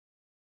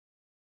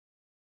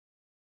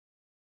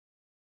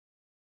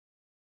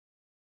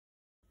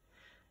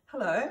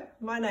Hello,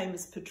 my name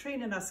is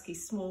Patrina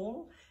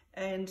Nuske-Small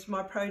and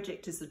my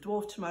project is the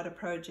Dwarf Tomato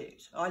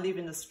Project. I live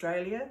in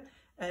Australia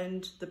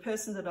and the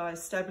person that I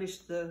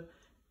established the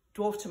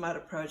Dwarf Tomato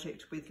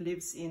Project with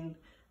lives in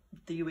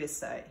the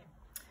USA.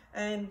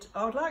 And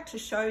I would like to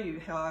show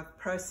you how I've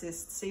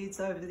processed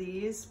seeds over the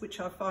years, which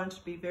I find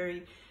to be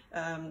very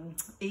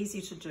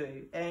easy to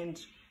do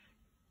and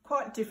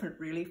quite different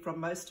really from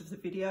most of the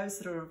videos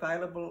that are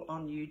available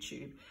on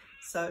YouTube.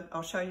 So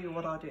I'll show you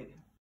what I do.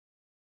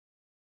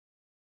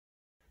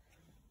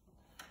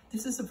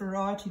 This is a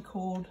variety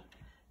called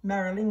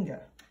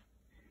Maralinga.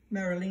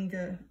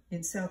 Maralinga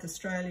in South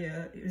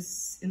Australia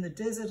is in the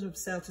desert of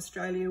South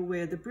Australia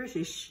where the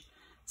British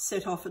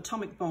set off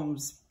atomic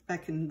bombs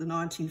back in the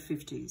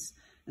 1950s.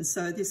 And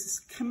so this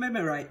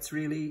commemorates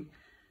really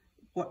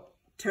what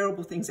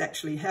terrible things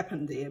actually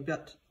happened there,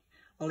 but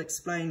I'll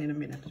explain in a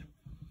minute.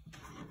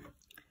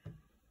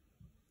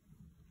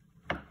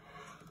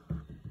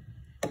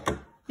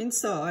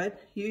 Inside,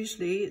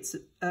 usually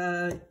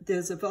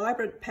there's a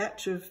vibrant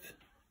patch of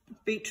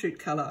beetroot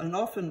colour, and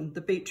often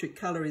the beetroot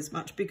colour is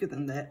much bigger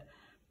than that,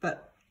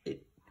 but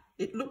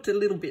it looked a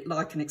little bit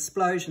like an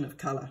explosion of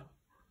colour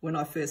when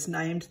I first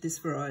named this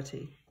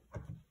variety.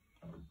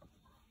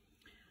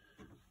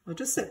 I'll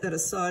just set that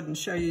aside and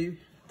show you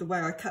the way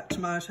I cut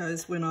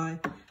tomatoes when I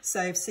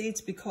save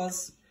seeds,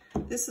 because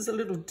this is a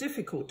little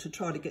difficult to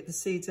try to get the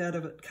seeds out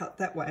of it cut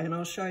that way, and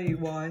I'll show you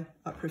why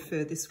I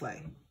prefer this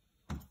way.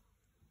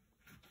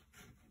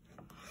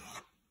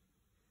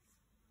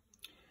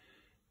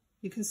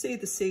 You can see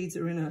the seeds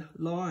are in a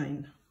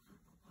line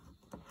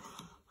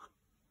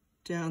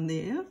down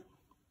there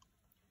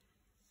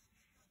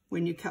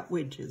when you cut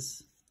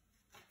wedges.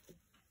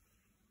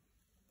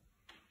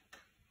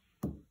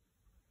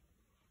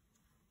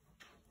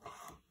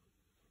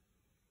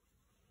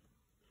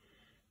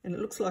 And it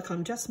looks like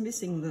I'm just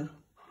missing the,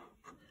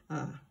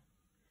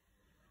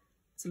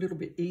 it's a little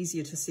bit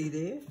easier to see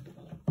there.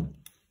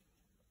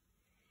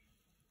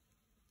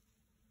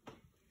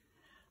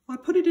 I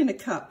put it in a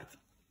cup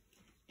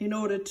in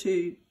order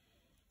to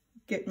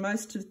get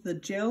most of the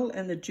gel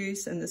and the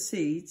juice and the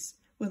seeds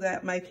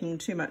without making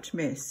too much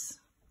mess.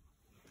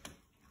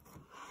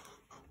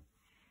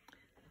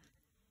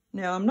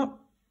 Now I'm not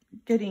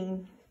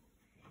getting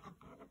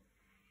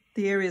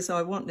the areas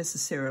I want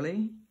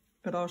necessarily,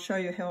 but I'll show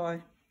you how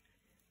I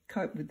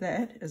cope with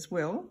that as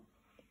well.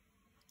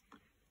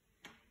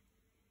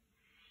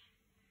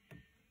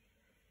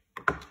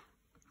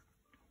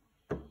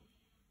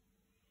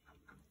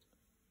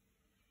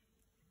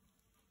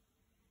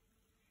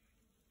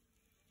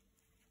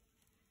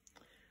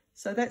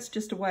 So that's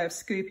just a way of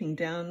scooping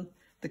down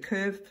the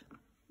curve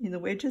in the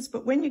wedges.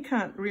 But when you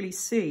can't really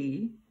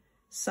see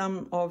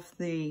some of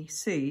the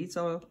seeds,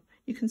 or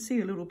you can see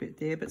a little bit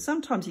there, but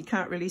sometimes you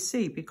can't really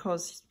see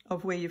because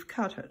of where you've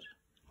cut it.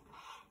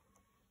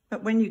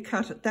 But when you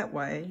cut it that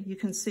way, you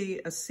can see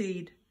a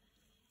seed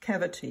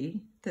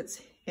cavity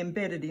that's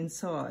embedded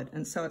inside,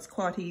 and so it's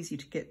quite easy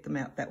to get them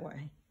out that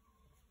way.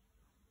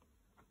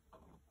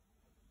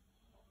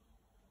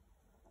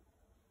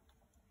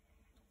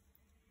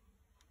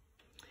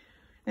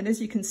 And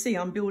as you can see,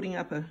 I'm building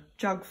up a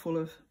jug full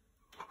of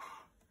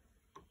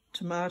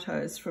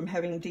tomatoes from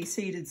having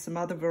de-seeded some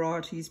other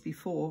varieties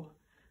before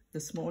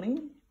this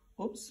morning.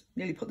 Oops,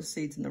 nearly put the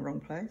seeds in the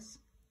wrong place.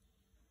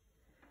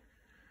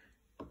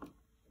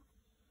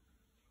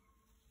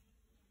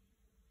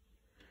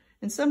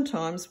 And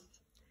sometimes,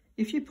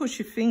 if you push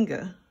your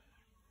finger,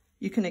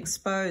 you can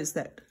expose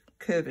that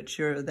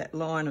curvature, that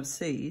line of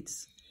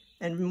seeds,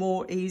 and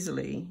more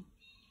easily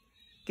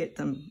get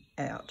them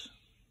out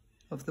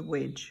of the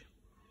wedge.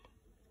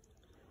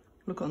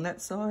 Look on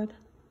that side.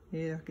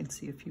 Yeah, I can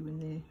see a few in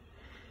there.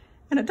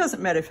 And it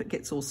doesn't matter if it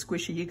gets all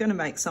squishy. You're going to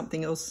make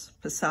something else,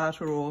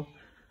 passata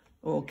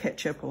or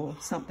ketchup or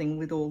something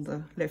with all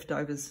the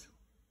leftovers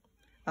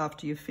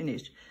after you've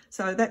finished.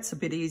 So that's a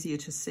bit easier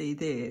to see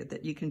there,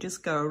 that you can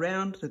just go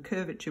around the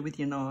curvature with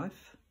your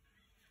knife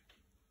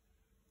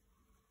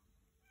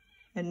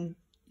and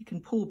you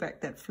can pull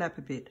back that flap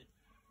a bit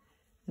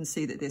and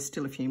see that there's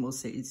still a few more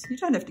seeds. You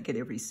don't have to get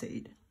every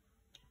seed.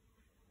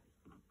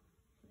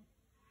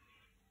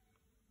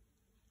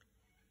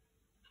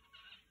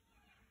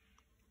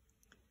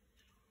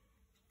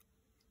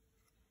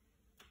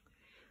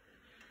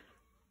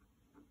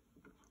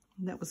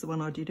 And that was the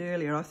one I did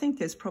earlier. I think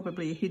there's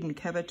probably a hidden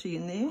cavity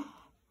in there,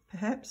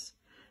 perhaps.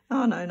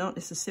 Oh no, not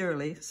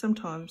necessarily.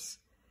 Sometimes,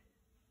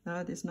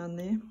 no, there's none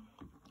there.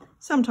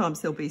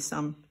 Sometimes there'll be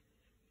some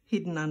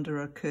hidden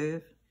under a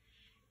curve.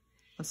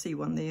 I see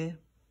one there.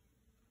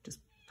 Just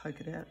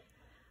poke it out.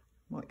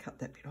 Might cut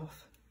that bit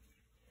off.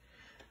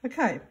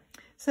 Okay,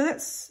 so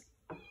that's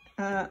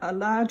a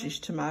largish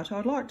tomato.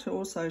 I'd like to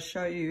also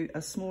show you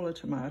a smaller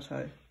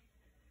tomato.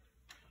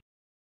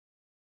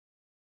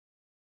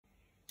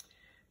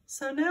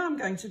 So now I'm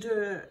going to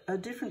do a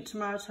different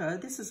tomato.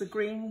 This is a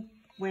green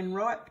when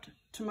ripe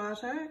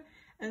tomato,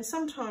 and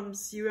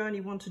sometimes you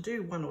only want to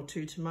do 1 or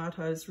 2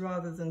 tomatoes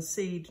rather than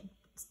seed,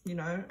 you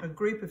know, a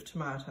group of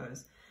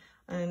tomatoes.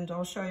 And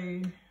I'll show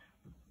you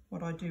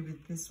what I do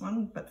with this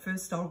one, but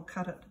first I'll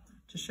cut it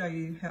to show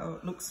you how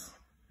it looks.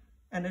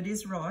 And it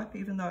is ripe,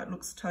 even though it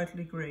looks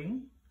totally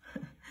green.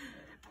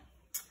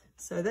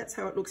 So that's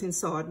how it looks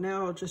inside.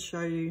 Now I'll just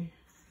show you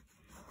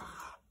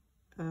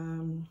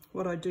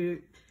what I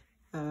do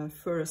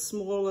for a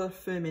smaller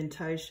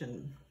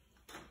fermentation.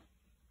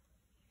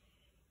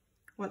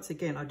 Once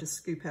again, I just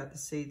scoop out the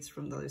seeds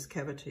from those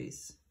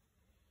cavities.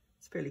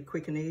 It's fairly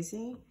quick and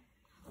easy.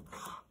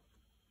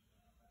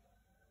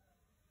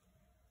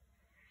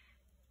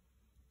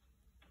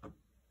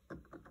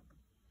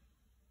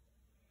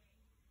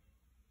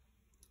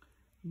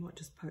 I might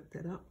just poke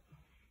that up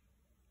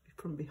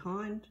from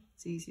behind.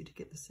 It's easier to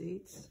get the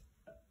seeds.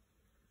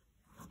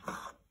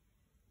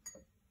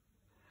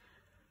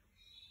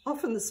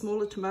 Often the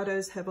smaller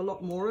tomatoes have a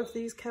lot more of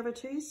these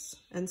cavities,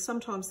 and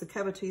sometimes the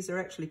cavities are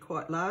actually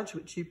quite large,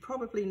 which you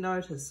probably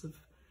notice of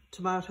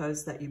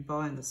tomatoes that you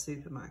buy in the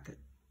supermarket.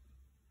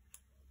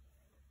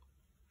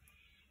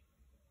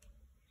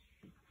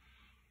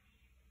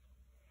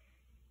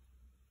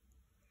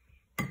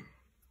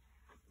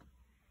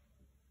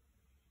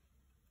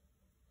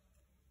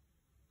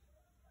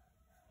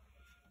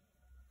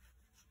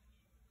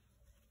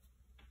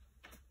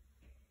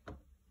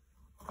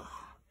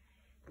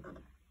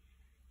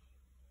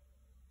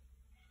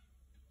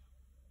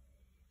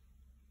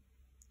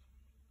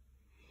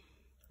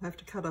 I have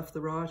to cut off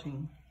the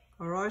writing.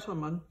 I write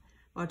on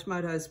my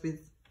tomatoes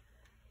with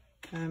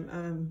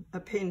a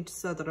pen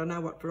so that I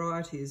know what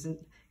variety it is. And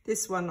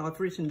this one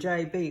I've written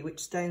JB, which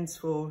stands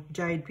for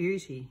Jade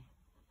Beauty.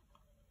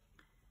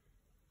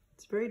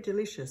 It's very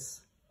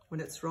delicious. When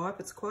it's ripe,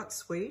 it's quite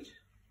sweet.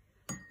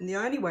 And the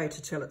only way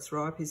to tell it's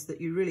ripe is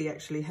that you really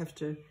actually have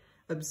to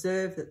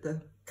observe that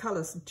the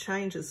colour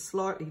changes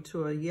slightly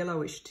to a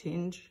yellowish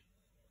tinge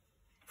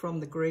from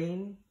the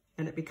green,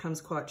 and it becomes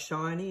quite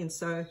shiny. And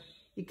so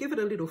you give it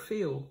a little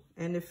feel,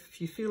 and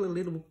if you feel a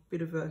little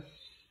bit of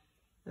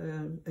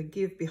a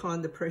give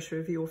behind the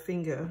pressure of your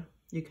finger,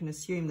 you can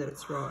assume that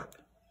it's ripe.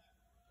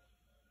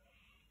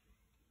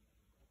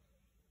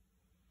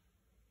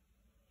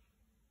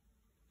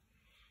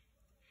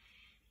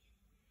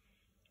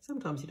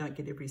 Sometimes you don't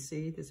get every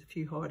seed. There's a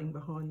few hiding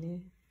behind there.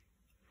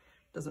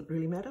 Doesn't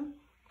really matter.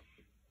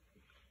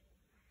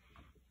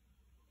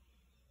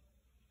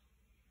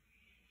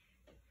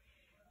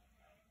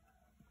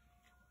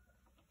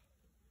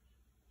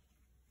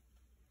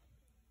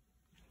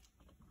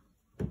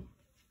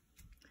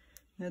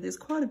 Now there's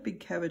quite a big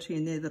cavity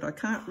in there that I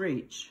can't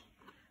reach.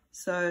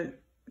 So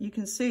you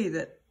can see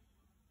that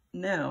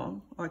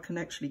now I can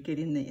actually get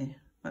in there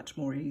much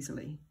more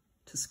easily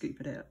to scoop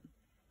it out,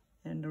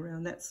 and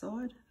around that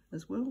side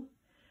as well.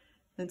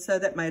 And so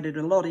that made it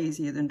a lot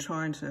easier than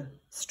trying to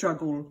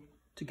struggle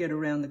to get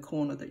around the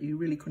corner that you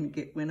really couldn't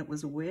get when it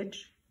was a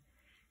wedge.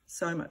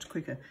 So much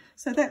quicker.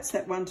 So that's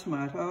that one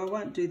tomato. I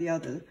won't do the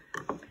other,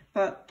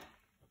 but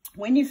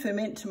when you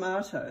ferment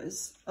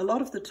tomatoes, a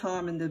lot of the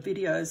time in the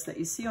videos that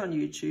you see on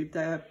YouTube,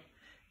 they're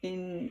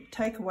in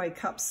takeaway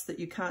cups that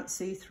you can't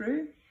see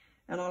through.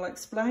 And I'll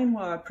explain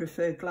why I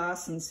prefer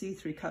glass and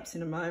see-through cups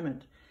in a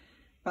moment.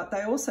 But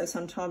they also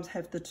sometimes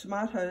have the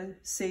tomato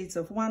seeds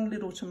of one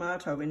little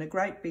tomato in a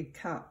great big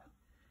cup.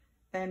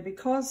 And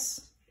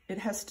because it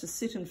has to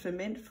sit and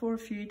ferment for a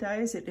few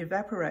days, it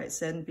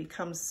evaporates and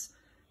becomes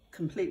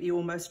completely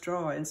almost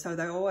dry. And so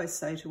they always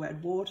say to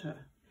add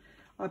water.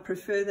 I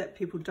prefer that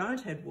people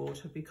don't add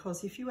water,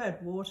 because if you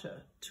add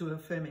water to a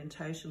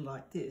fermentation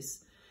like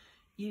this,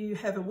 you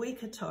have a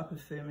weaker type of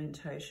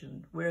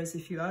fermentation. Whereas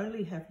if you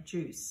only have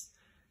juice,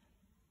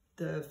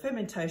 the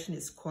fermentation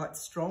is quite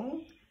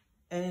strong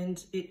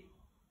and it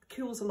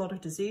kills a lot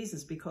of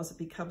diseases because it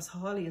becomes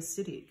highly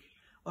acidic.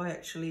 I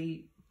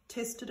actually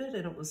tested it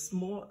and it was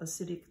more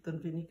acidic than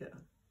vinegar,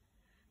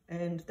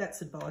 and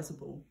that's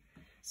advisable.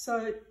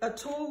 So a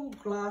tall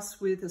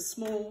glass with a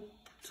small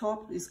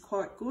top is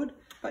quite good,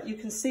 but you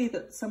can see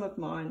that some of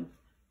mine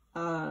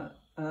are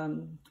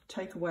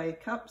takeaway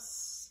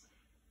cups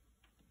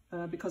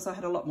because I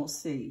had a lot more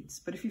seeds.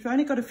 But if you've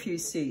only got a few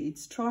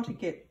seeds, try to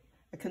get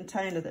a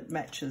container that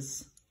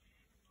matches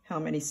how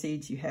many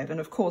seeds you have. And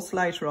of course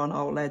later on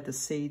I'll add the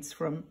seeds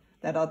from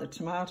that other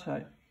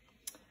tomato.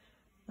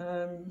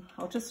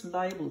 I'll just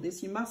label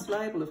this. You must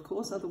label, of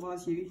course,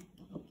 otherwise you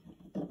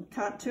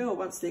can't tell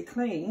once they're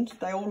cleaned.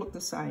 They all look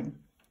the same.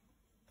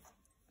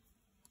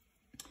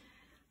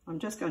 I'm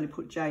just going to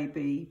put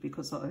JB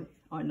because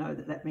I know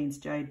that that means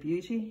Jade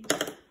Beauty.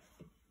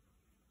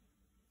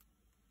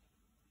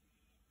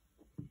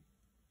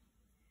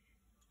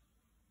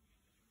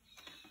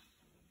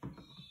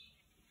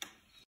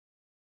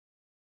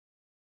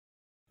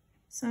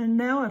 So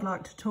now I'd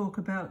like to talk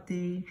about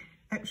the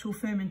actual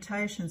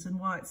fermentations and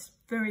why it's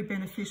very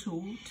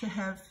beneficial to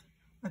have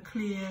a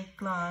clear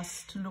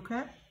glass to look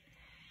at,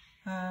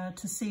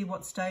 to see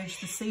what stage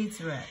the seeds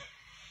are at.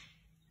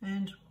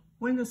 And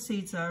when the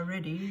seeds are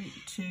ready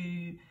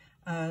to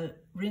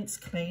rinse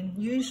clean,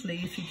 usually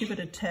if you give it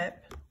a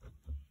tap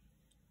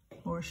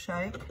or a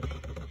shake,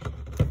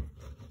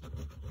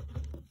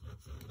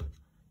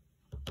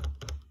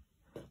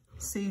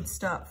 seeds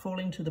start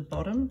falling to the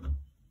bottom.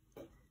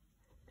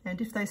 And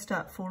if they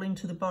start falling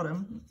to the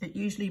bottom, it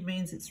usually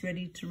means it's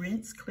ready to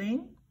rinse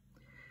clean.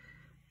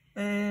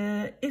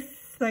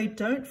 If they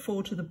don't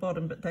fall to the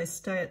bottom but they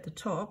stay at the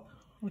top,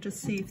 we'll just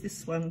see if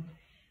this one,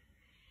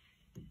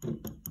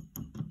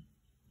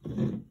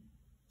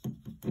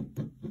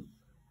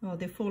 oh,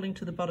 they're falling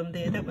to the bottom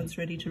there. That one's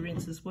ready to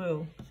rinse as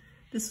well.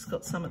 This has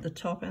got some at the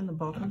top and the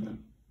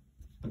bottom.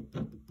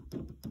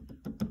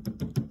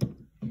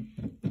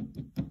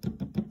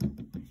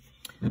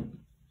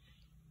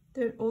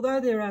 Although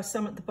there are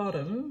some at the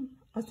bottom,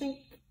 I think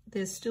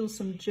there's still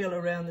some gel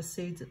around the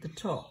seeds at the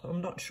top.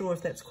 I'm not sure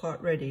if that's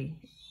quite ready.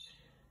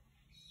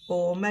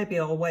 Or maybe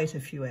I'll wait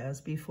a few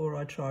hours before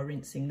I try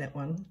rinsing that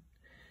one.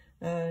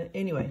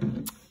 Anyway,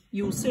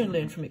 you'll soon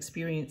learn from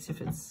experience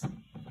if it's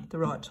the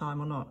right time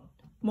or not.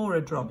 More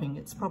are dropping,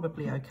 it's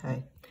probably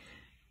okay.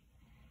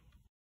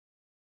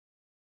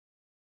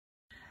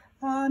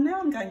 Now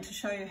I'm going to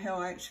show you how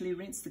I actually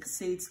rinse the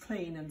seeds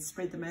clean and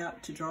spread them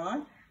out to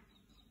dry.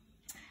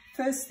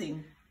 First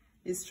thing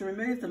is to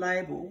remove the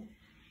label,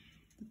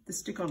 the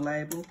stick-on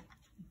label,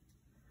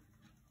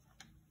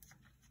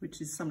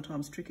 which is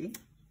sometimes tricky,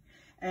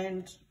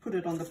 and put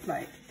it on the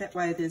plate. That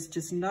way there's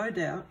just no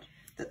doubt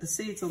that the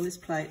seeds on this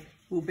plate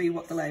will be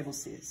what the label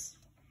says.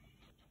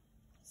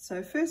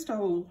 So first I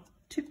will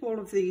tip all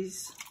of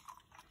these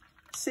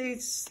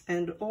seeds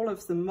and all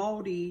of the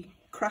mouldy,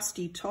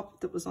 crusty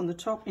top that was on the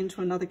top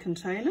into another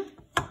container.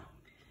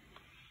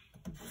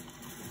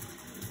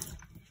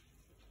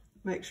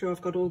 Make sure I've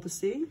got all the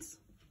seeds.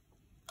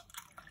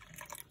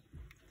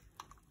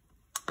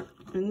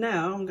 And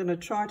now I'm going to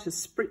try to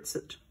spritz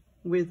it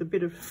with a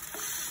bit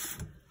of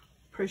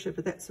pressure,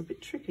 but that's a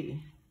bit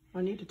tricky.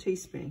 I need a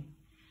teaspoon.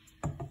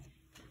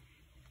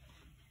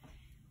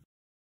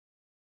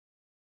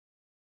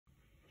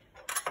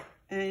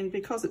 And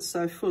because it's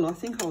so full, I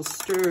think I'll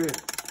stir it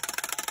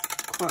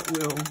quite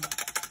well.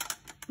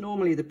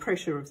 Normally the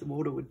pressure of the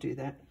water would do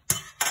that.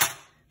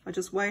 I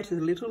just wait a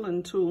little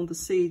until the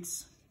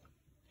seeds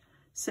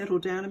settle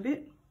down a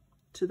bit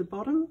to the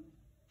bottom.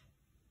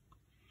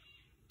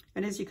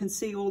 And as you can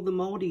see, all the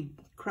mouldy,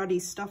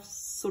 cruddy stuff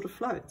sort of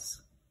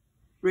floats,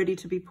 ready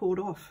to be poured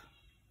off.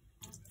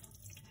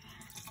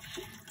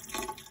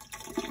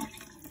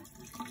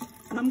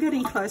 And I'm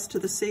getting close to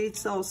the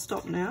seeds, so I'll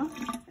stop now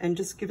and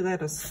just give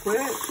that a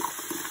squirt.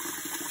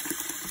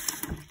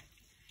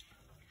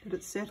 Let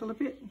it settle a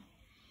bit.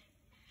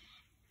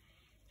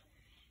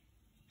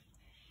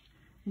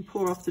 And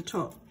pour off the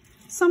top.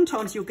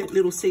 Sometimes you'll get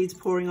little seeds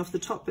pouring off the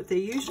top, but they're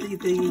usually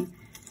the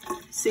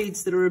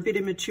seeds that are a bit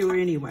immature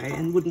anyway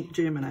and wouldn't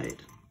germinate.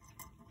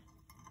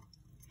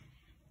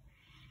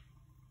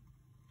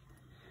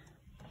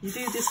 You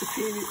do this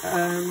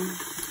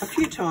a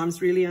few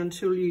times really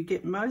until you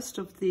get most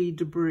of the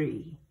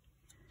debris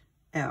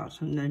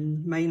out, and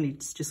then mainly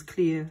it's just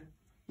clear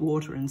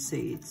water and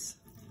seeds.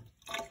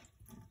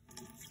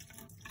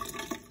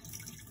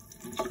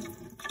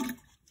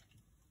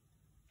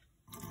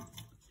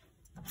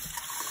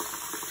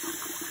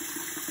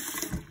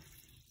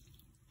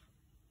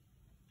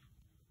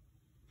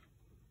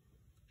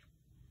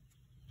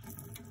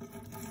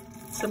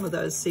 Some of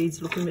those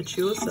seeds look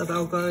immature, so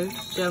they'll go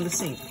down the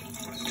sink.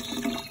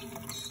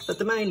 But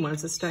the main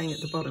ones are staying at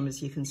the bottom,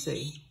 as you can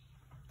see.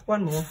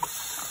 One more.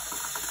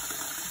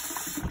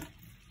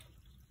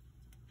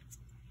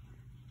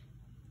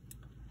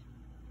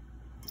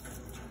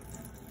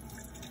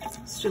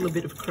 Still a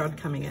bit of crud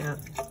coming out.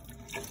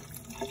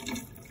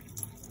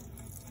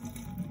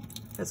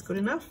 That's good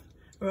enough.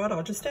 All right,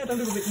 I'll just add a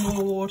little bit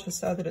more water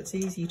so that it's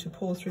easy to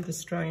pour through the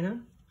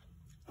strainer.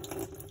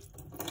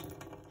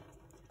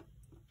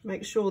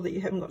 Make sure that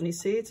you haven't got any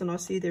seeds, and I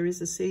see there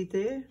is a seed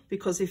there,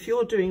 because if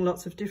you're doing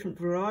lots of different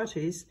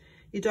varieties,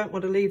 you don't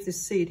want to leave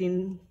this seed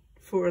in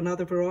for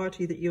another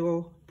variety that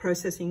you're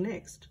processing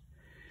next.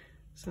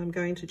 So I'm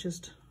going to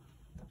just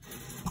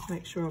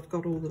make sure I've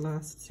got all the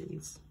last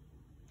seeds.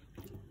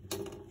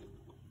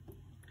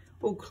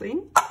 All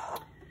clean.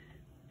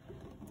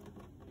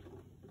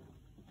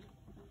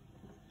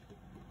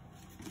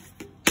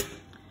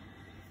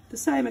 The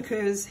same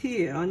occurs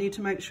here. I need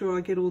to make sure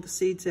I get all the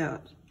seeds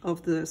out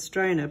of the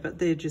strainer, but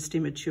they're just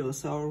immature,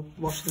 so I'll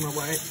wash them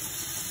away.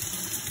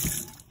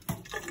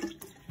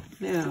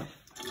 Now,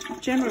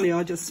 generally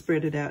I just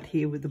spread it out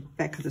here with the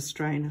back of the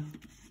strainer.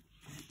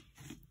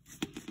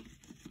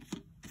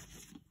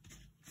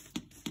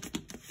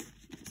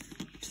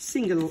 Just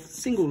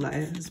single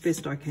layer as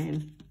best I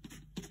can.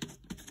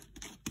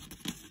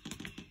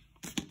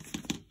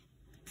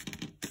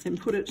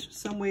 And put it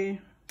somewhere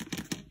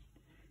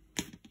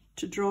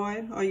to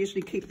dry. I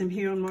usually keep them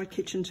here on my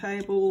kitchen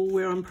table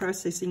where I'm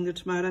processing the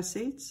tomato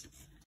seeds.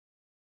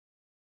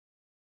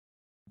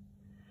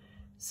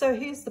 So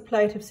here's the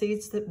plate of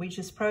seeds that we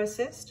just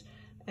processed,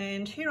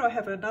 and here I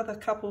have another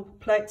couple of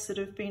plates that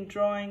have been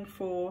drying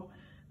for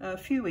a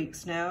few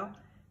weeks now,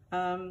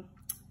 and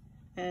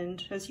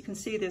as you can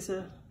see there's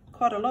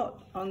quite a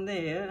lot on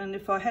there, and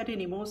if I had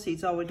any more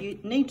seeds I would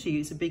need to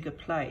use a bigger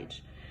plate.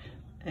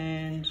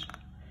 And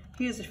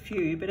here's a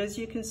few, but as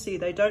you can see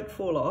they don't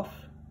fall off,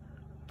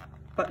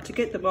 but to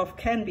get them off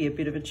can be a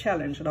bit of a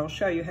challenge, and I'll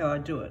show you how I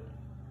do it.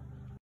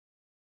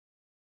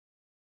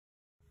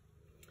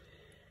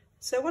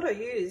 So what I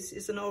use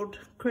is an old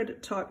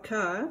credit type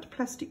card,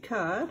 plastic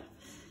card,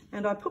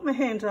 and I put my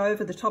hand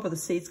over the top of the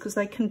seeds because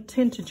they can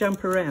tend to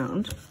jump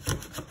around.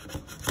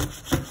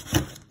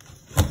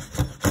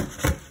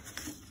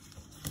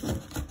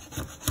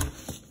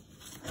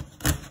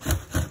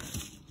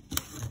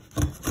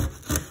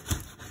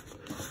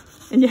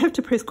 And you have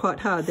to press quite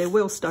hard, they're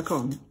well stuck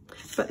on.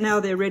 But now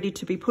they're ready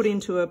to be put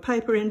into a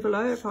paper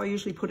envelope. I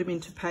usually put them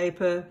into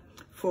paper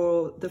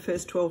for the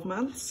first 12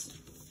 months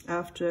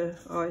after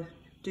I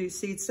do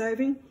seed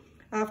saving.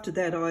 After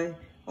that, I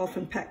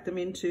often pack them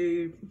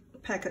into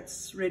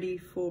packets ready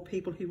for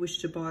people who wish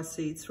to buy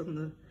seeds from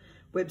the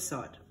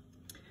website.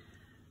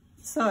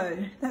 So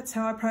that's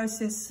how I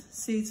process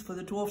seeds for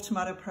the Dwarf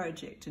Tomato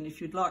Project. And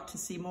if you'd like to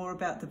see more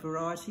about the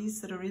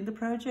varieties that are in the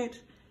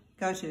project,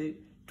 go to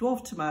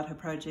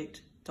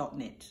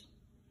dwarftomatoproject.net.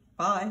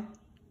 Bye.